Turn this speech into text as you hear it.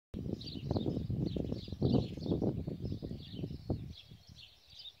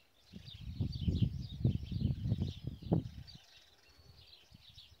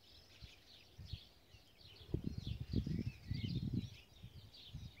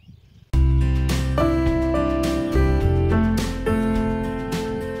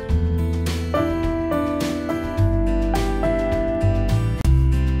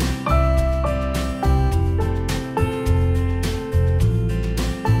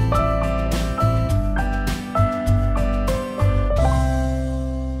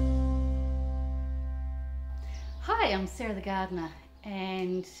Sarah the gardener,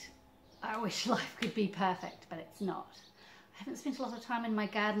 and I wish life could be perfect, but it's not. I haven't spent a lot of time in my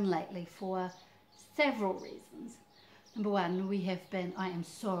garden lately for several reasons. Number one, I am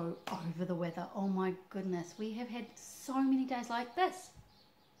so over the weather. Oh my goodness, we have had so many days like this.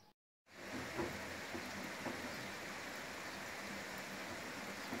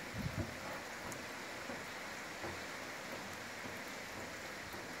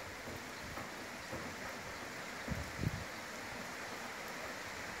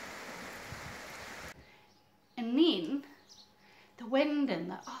 And then the wind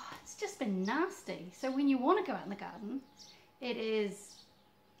and it's just been nasty. So when you want to go out in the garden, it is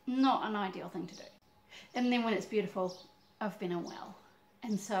not an ideal thing to do. And then when it's beautiful, I've been unwell.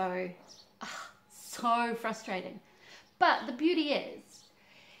 And so, so frustrating. But the beauty is,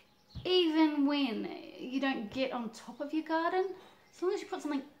 even when you don't get on top of your garden, as long as you put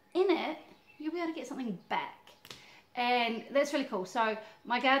something in it, you'll be able to get something back. And that's really cool. So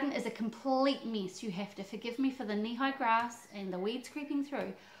my garden is a complete mess. You have to forgive me for the knee-high grass and the weeds creeping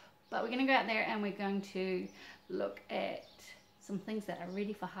through. But we're going to go out there and we're going to look at some things that are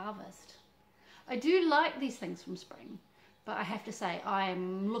ready for harvest. I do like these things from spring, but I have to say I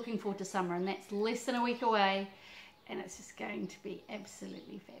am looking forward to summer, and that's less than a week away, and it's just going to be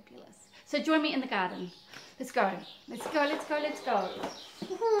absolutely fabulous. So join me in the garden. Let's go. Let's go, let's go, let's go.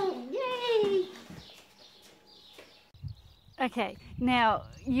 Yay! Okay, now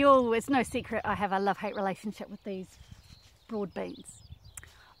it's no secret I have a love-hate relationship with these broad beans.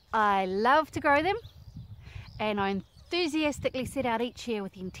 I love to grow them, and I enthusiastically set out each year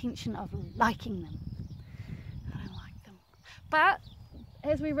with the intention of liking them. I don't like them. But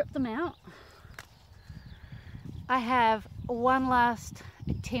as we rip them out, I have one last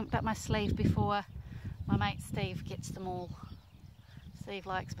attempt up my sleeve before my mate Steve gets them all. Steve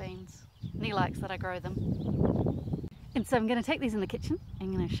likes beans, and he likes that I grow them. And so I'm going to take these in the kitchen and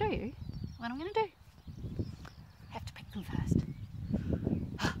I'm going to show you what I'm going to do. I have to pick them first.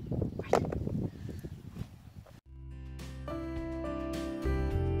 Right.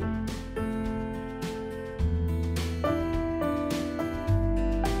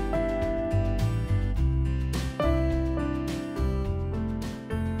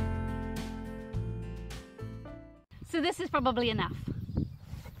 So this is probably enough.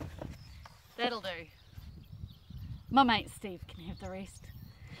 That'll do. My mate Steve can have the rest.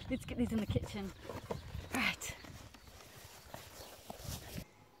 Let's get these in the kitchen. Right.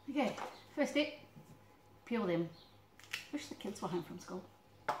 Okay, first step, peel them. Wish the kids were home from school.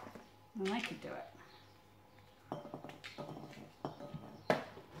 And they could do it.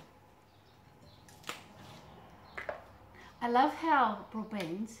 I love how broad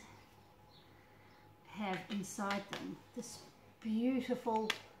beans have inside them this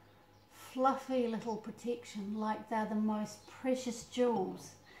beautiful fluffy little protection, like they're the most precious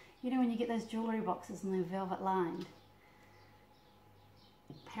jewels. You know when you get those jewellery boxes and they're velvet lined?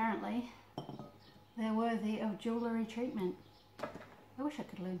 Apparently they're worthy of jewellery treatment. I wish I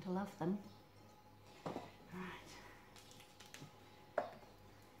could learn to love them. Right.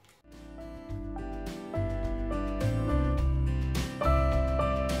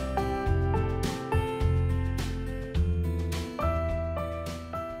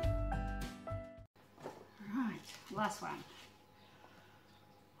 Last one.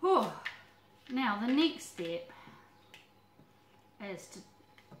 Whew. Now the next step is to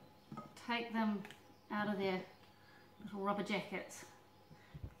take them out of their little rubber jackets,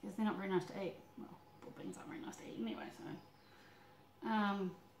 because they're not very nice to eat. Well, broad beans aren't very nice to eat anyway, so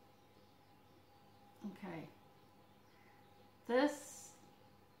okay, this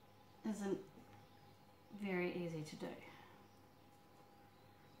isn't very easy to do.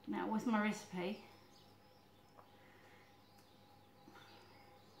 Now with my recipe,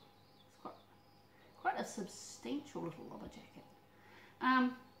 quite a substantial little rubber jacket.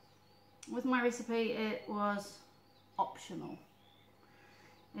 With my recipe it was optional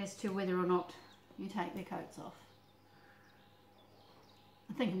as to whether or not you take their coats off.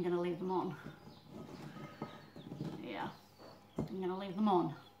 I think I'm going to leave them on. Yeah, I'm going to leave them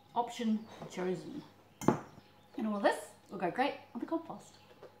on. Option chosen. And all of this will go great on the compost.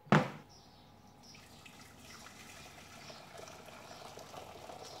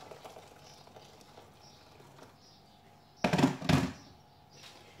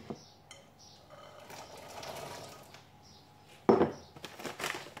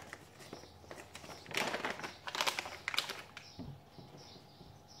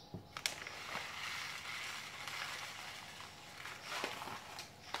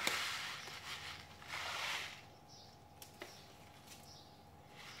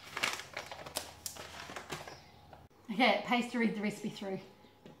 Okay, it pays to read the recipe through.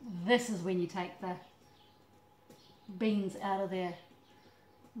 This is when you take the beans out of their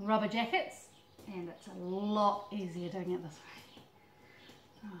rubber jackets, and it's a lot easier doing it this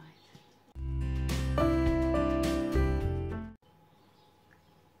way. Right.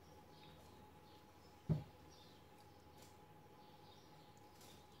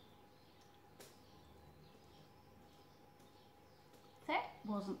 That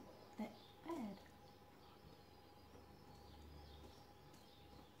wasn't that bad.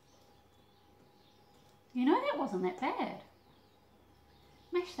 You know, that wasn't that bad.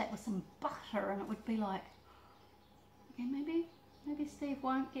 Mash that with some butter and it would be like, okay, maybe Steve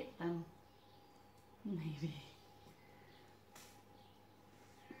won't get them. Maybe.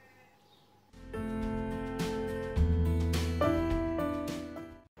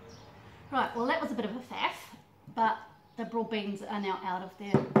 Right, well that was a bit of a faff, but the broad beans are now out of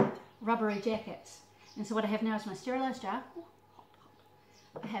their rubbery jackets. And so what I have now is my sterilised jar.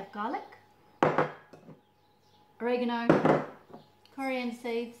 I have garlic, oregano, coriander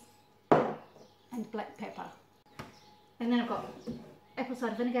seeds, and black pepper. And then I've got apple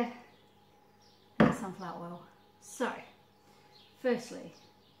cider vinegar and sunflower oil. So, firstly,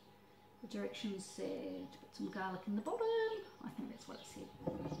 the directions said to put some garlic in the bottom. I think that's what it said.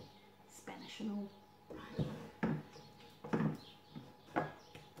 Spanish and all.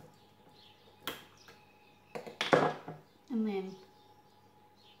 And then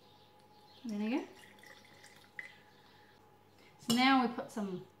vinegar. So now we put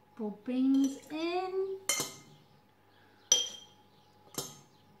some broad beans in.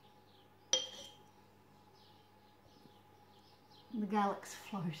 The garlic's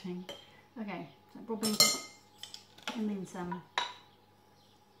floating. Okay, so broad beans and then some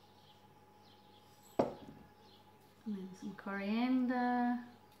coriander,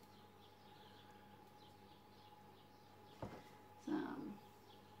 some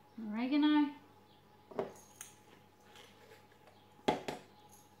oregano, and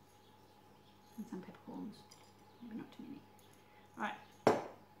some peppercorns. Maybe not too many. Alright,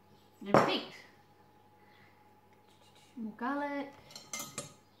 now repeat. More garlic.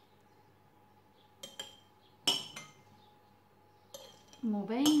 More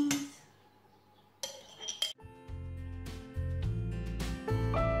beans.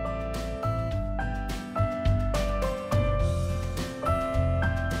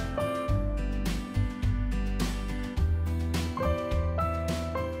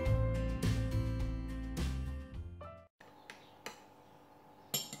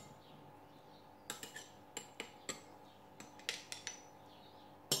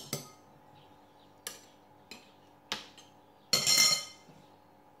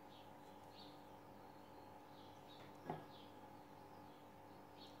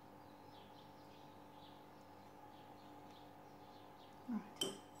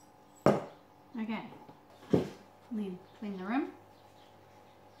 Okay, and then clean the rim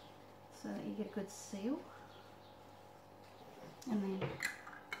so that you get a good seal, and then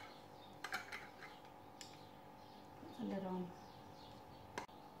put the lid on.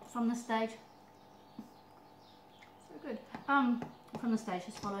 From this stage, so good. From this stage,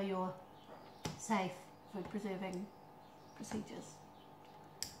 just follow your safe food preserving procedures.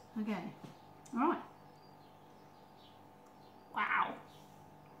 Okay, all right. Wow.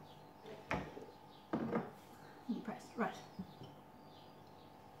 Impressed. Right.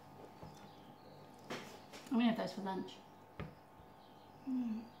 I'm gonna have those for lunch.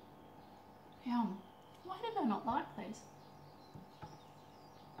 Yum. Why did I not like these?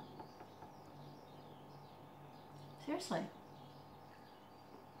 Seriously.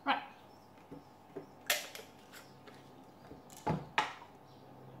 Right.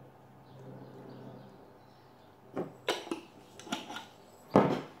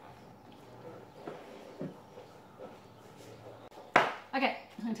 Okay,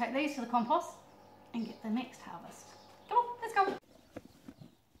 I'm going to take these to the compost and get the next harvest. Come on, let's go.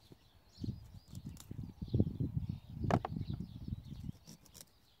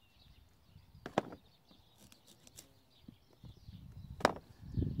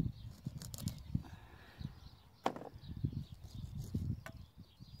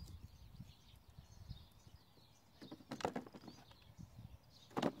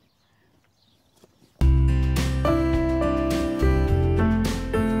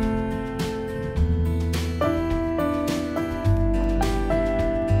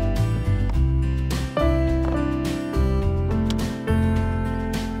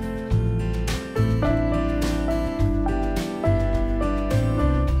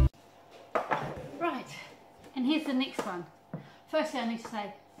 Firstly, I need to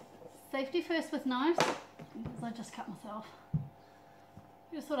say Safety first with knives, because I just cut myself.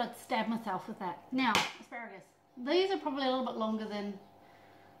 I just thought I'd stab myself with that. Now, asparagus. These are probably a little bit longer than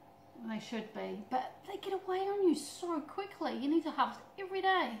they should be, but they get away on you so quickly. You need to harvest every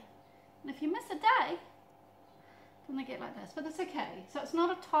day. And if you miss a day, then they get like this, but that's okay. So it's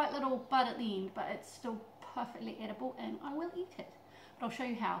not a tight little bud at the end, but it's still perfectly edible and I will eat it. But I'll show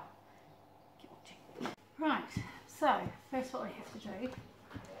you how. Keep watching. Right, so first what we have to do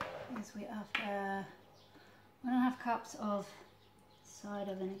is we after 1.5 cups of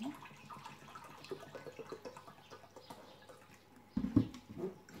cider vinegar.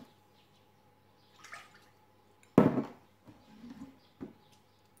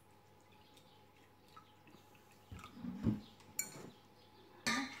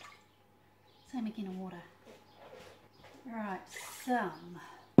 Same again of water. Right, some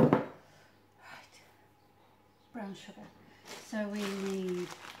brown sugar. So we need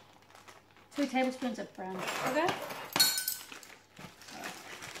 2 tablespoons of brown sugar.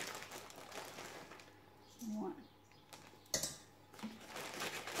 One.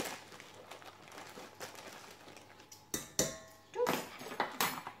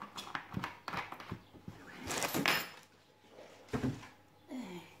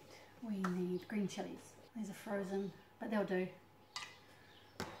 And we need green chilies. These are frozen, but they'll do.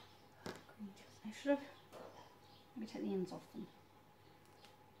 Green chilies. I should have maybe take the ends off them.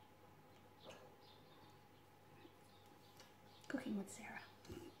 Cooking with Sarah.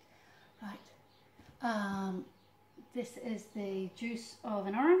 Right. This is the juice of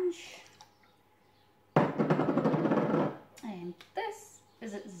an orange. And this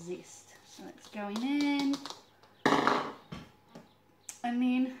is its zest. So it's going in. And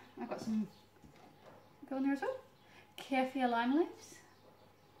then I've got some go in there as well. Kaffir lime leaves.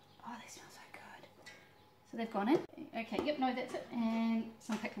 Oh, they smell so good. So they've gone in. Okay, yep, no, that's it. And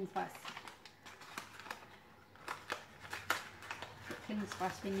some pickling spice. Pickling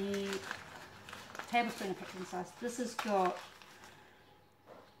spice, we need a tablespoon of pickling spice. This has got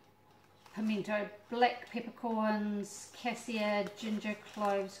pimento, black peppercorns, cassia, ginger,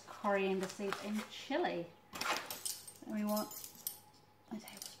 cloves, coriander seeds, and chili. So we want a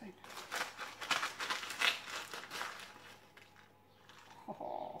tablespoon.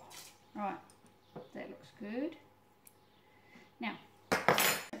 Oh, right, that looks good. Now,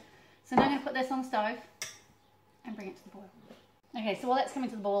 so now I'm going to put this on the stove and bring it to the boil. Okay, so while that's coming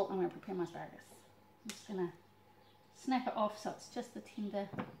to the boil, I'm going to prepare my asparagus. I'm just going to snap it off so it's just the tender.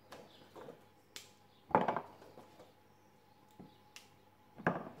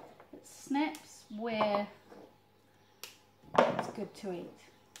 It snaps where it's good to eat.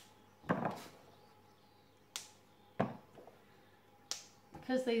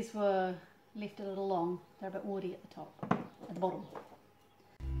 Because these were left a little long, they're a bit woody at the top, at the bottom.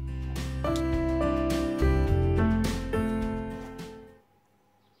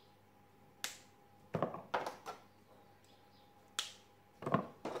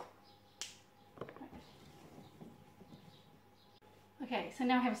 Okay, so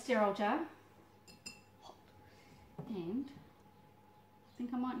now I have a sterile jar, and I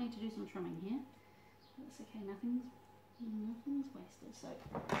think I might need to do some trimming here. That's okay, nothing's wasted. So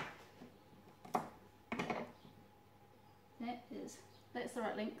that's the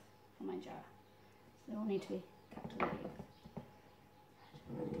right length for my jar. So they all need to be cut to that length.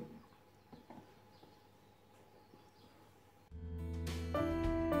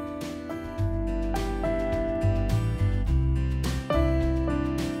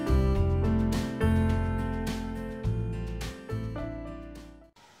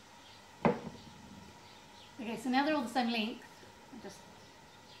 Okay, so now they're all the same length. I just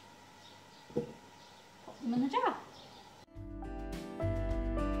pop them in the jar.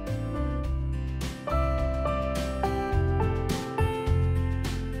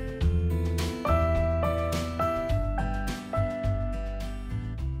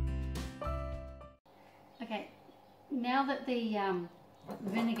 Okay, now that the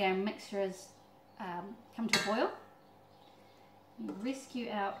vinegar mixture has come to a boil, you rescue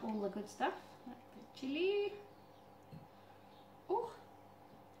out all the good stuff, like the chili. Oh,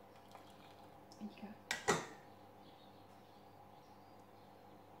 there you go.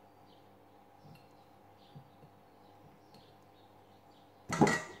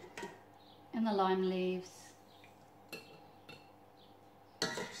 And the lime leaves.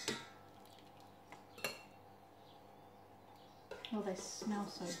 Oh, they smell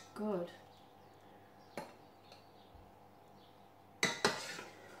so good.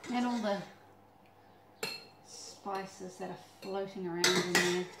 And all the spices that are floating around in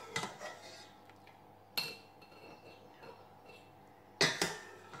there.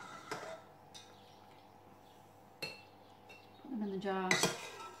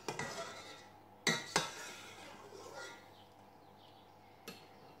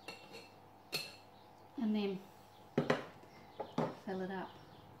 and then fill it up.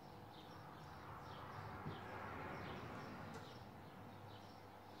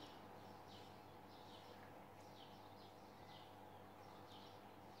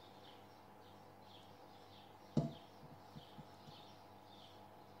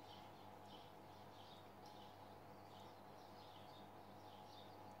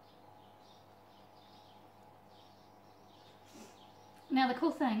 Now the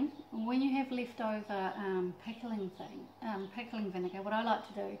cool thing, when you have leftover pickling vinegar, what I like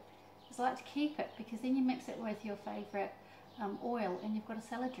to do is I like to keep it, because then you mix it with your favourite oil and you've got a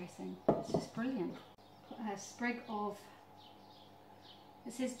salad dressing. It's just brilliant. Put a sprig of,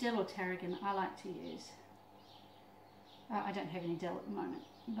 it says dill or tarragon, I like to use. I don't have any dill at the moment,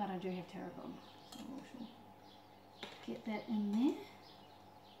 but I do have tarragon. So we'll get that in there.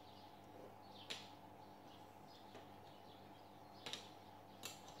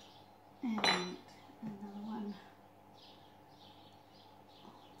 And another one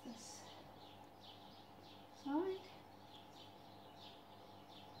on this side.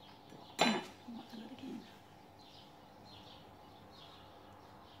 No, not do it again.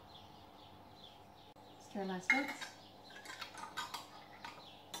 Sterilise lids.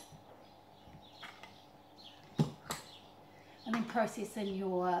 And then process in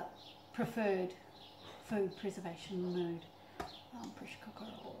your preferred food preservation mode, pressure cooker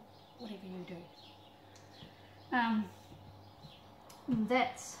or whatever you do.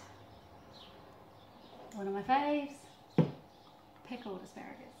 That's one of my faves, pickled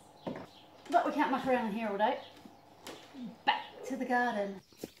asparagus. But we can't muck around in here all day. Back to the garden.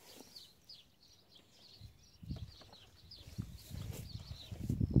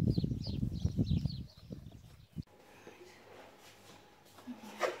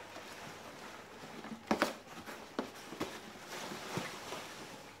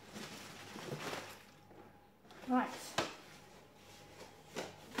 Right,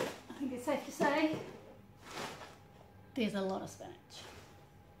 I think it's safe to say there's a lot of spinach,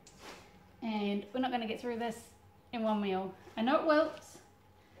 and we're not going to get through this in one meal. I know it wilts,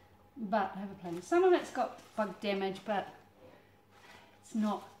 but I have a plan. Some of it's got bug damage, but it's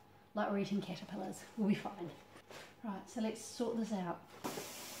not like we're eating caterpillars. We'll be fine. Right, so let's sort this out.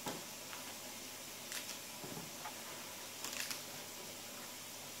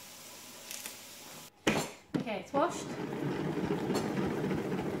 Okay, it's washed.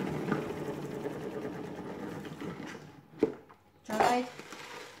 Dried.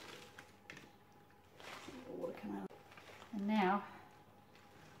 Water come out. And now,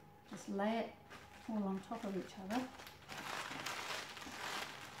 just lay it all on top of each other.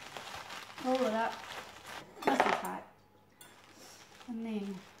 Roll it up, nice and tight. And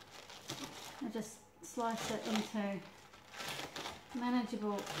then I just slice it into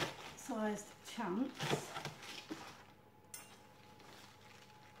manageable sized chunks.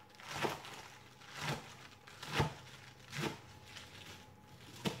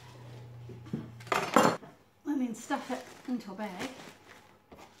 And then stuff it into a bag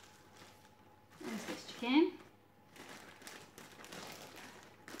as best you can.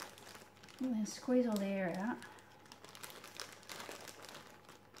 And then squeeze all the air out.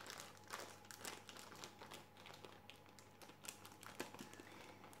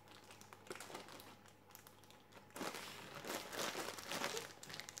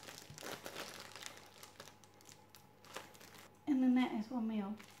 And then that is one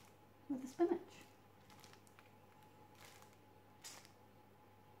meal with the spinach.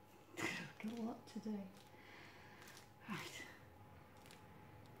 Got a lot to do. Right.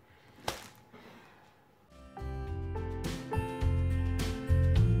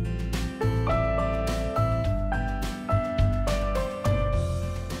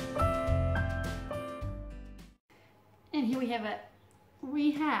 And here we have it. We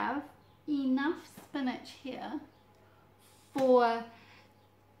have enough spinach here for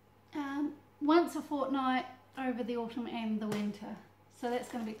once a fortnight over the autumn and the winter. So that's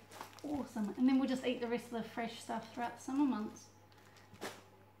going to be awesome. And then we'll just eat the rest of the fresh stuff throughout the summer months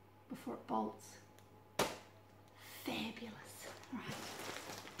before it bolts. Fabulous. Right.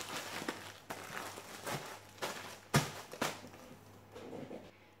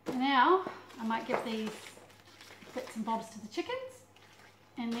 And now I might give these bits and bobs to the chickens,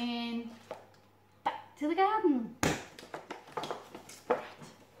 and then back to the garden.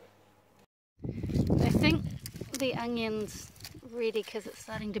 I think the onion's ready because it's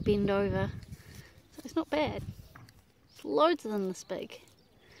starting to bend over, so it's not bad. There's loads of them this big,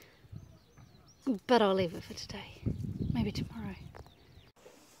 but I'll leave it for today, maybe tomorrow.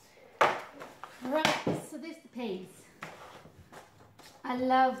 Right, so there's the peas. I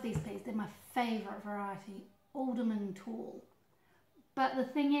love these peas. They're my favourite variety, Alderman Tall. But the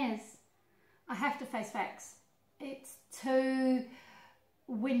thing is, I have to face facts. It's too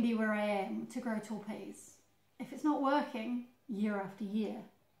windy where I am to grow tall peas. If it's not working year after year,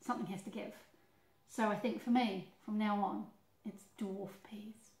 something has to give. So I think for me, from now on, it's dwarf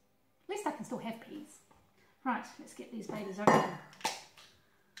peas. At least I can still have peas. Right, let's get these babies open. Alright.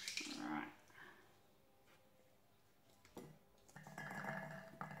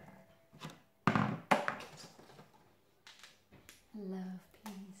 Love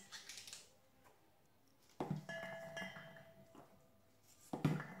peas.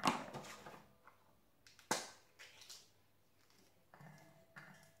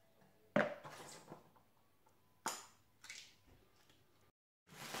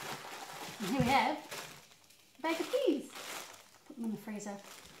 And here we have a bag of peas. Put them in the freezer.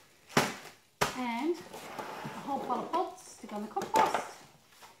 And a whole pile of pods to go in the compost.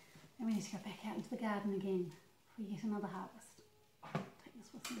 And we need to go back out into the garden again for yet another harvest. Take this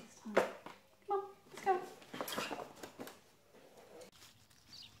with me this time. Come on, let's go.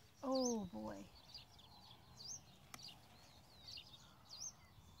 Oh boy.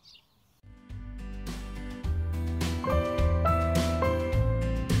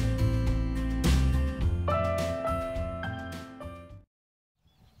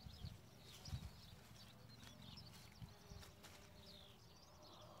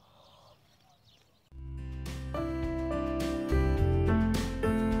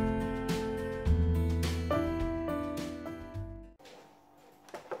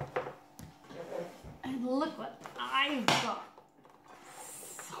 Look what I've got.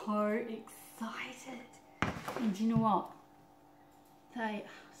 So excited. And you know what? They are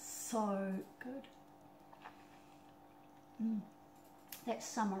so good. That's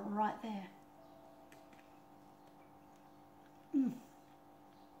summer right there.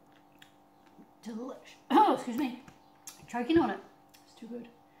 Delicious. Oh, excuse me. Choking on it. It's too good.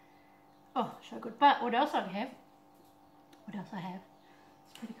 Oh, so good. But what else I have? What else I have?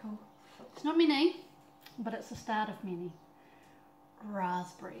 It's pretty cool. It's not many, but it's the start of many.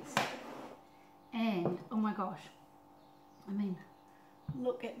 Raspberries. And, oh my gosh, I mean,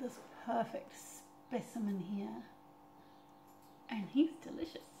 look at this perfect specimen here. And he's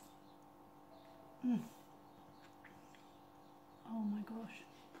delicious. Oh my gosh.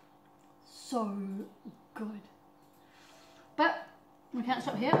 So good. But we can't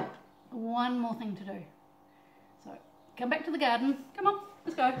stop here. One more thing to do. So, come back to the garden. Come on,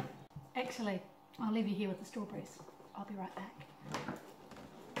 let's go. Actually, I'll leave you here with the strawberries. I'll be right back.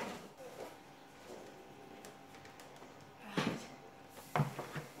 Right.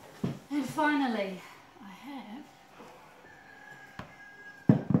 And finally, I have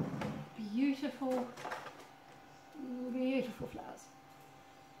beautiful, beautiful flowers.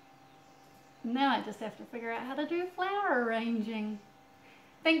 Now I just have to figure out how to do flower arranging.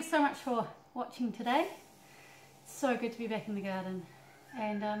 Thanks so much for watching today. It's so good to be back in the garden.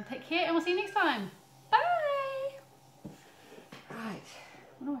 And take care, and we'll see you next time.